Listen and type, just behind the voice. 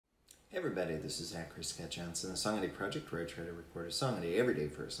Hey everybody, this is Zachary Scot, the Song a Day Project, where I try to record a song a day every day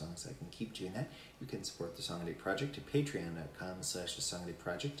for as long as I can keep doing that. You can support the Song a Day Project at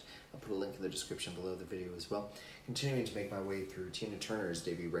patreon.com/thesongadayproject. I'll put a link in the description below the video as well. Continuing to make my way through Tina Turner's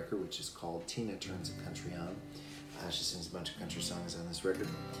debut record, which is called Tina Turns a Country On. She sings a bunch of country songs on this record.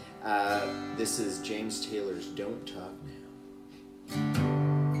 This is James Taylor's Don't Talk Now.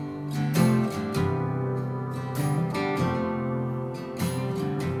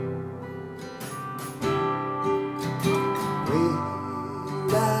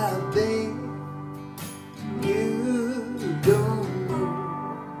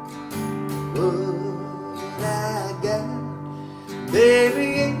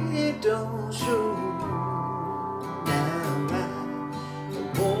 Baby, it don't show. Now I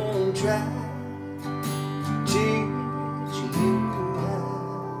won't try to teach you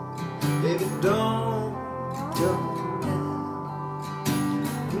how. Baby, don't now.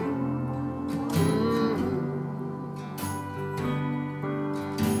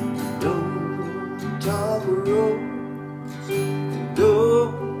 Don't talk rose,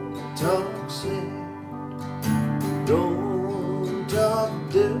 don't talk sand, don't talk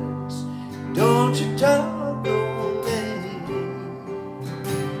dust, don't you talk no man.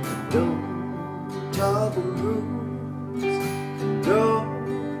 Don't talk rules,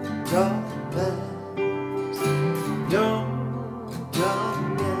 don't talk past, don't talk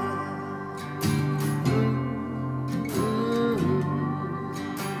now.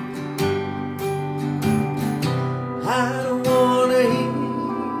 I don't wanna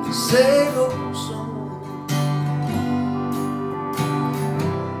hear you say no song.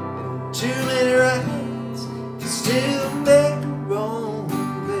 Too many rights can still make her wrong,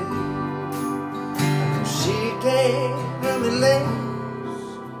 babe. She can't run me less,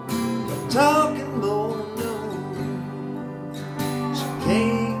 but talking more, no. She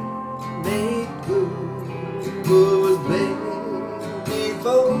can't make good what was made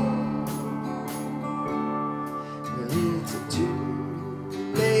before. Well, it's too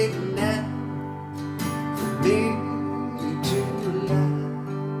late now for me to lie.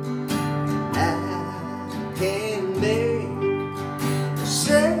 Can't make a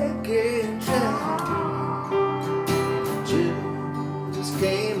second try. Just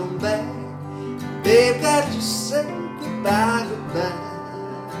came on back, babe, got to say goodbye, goodbye.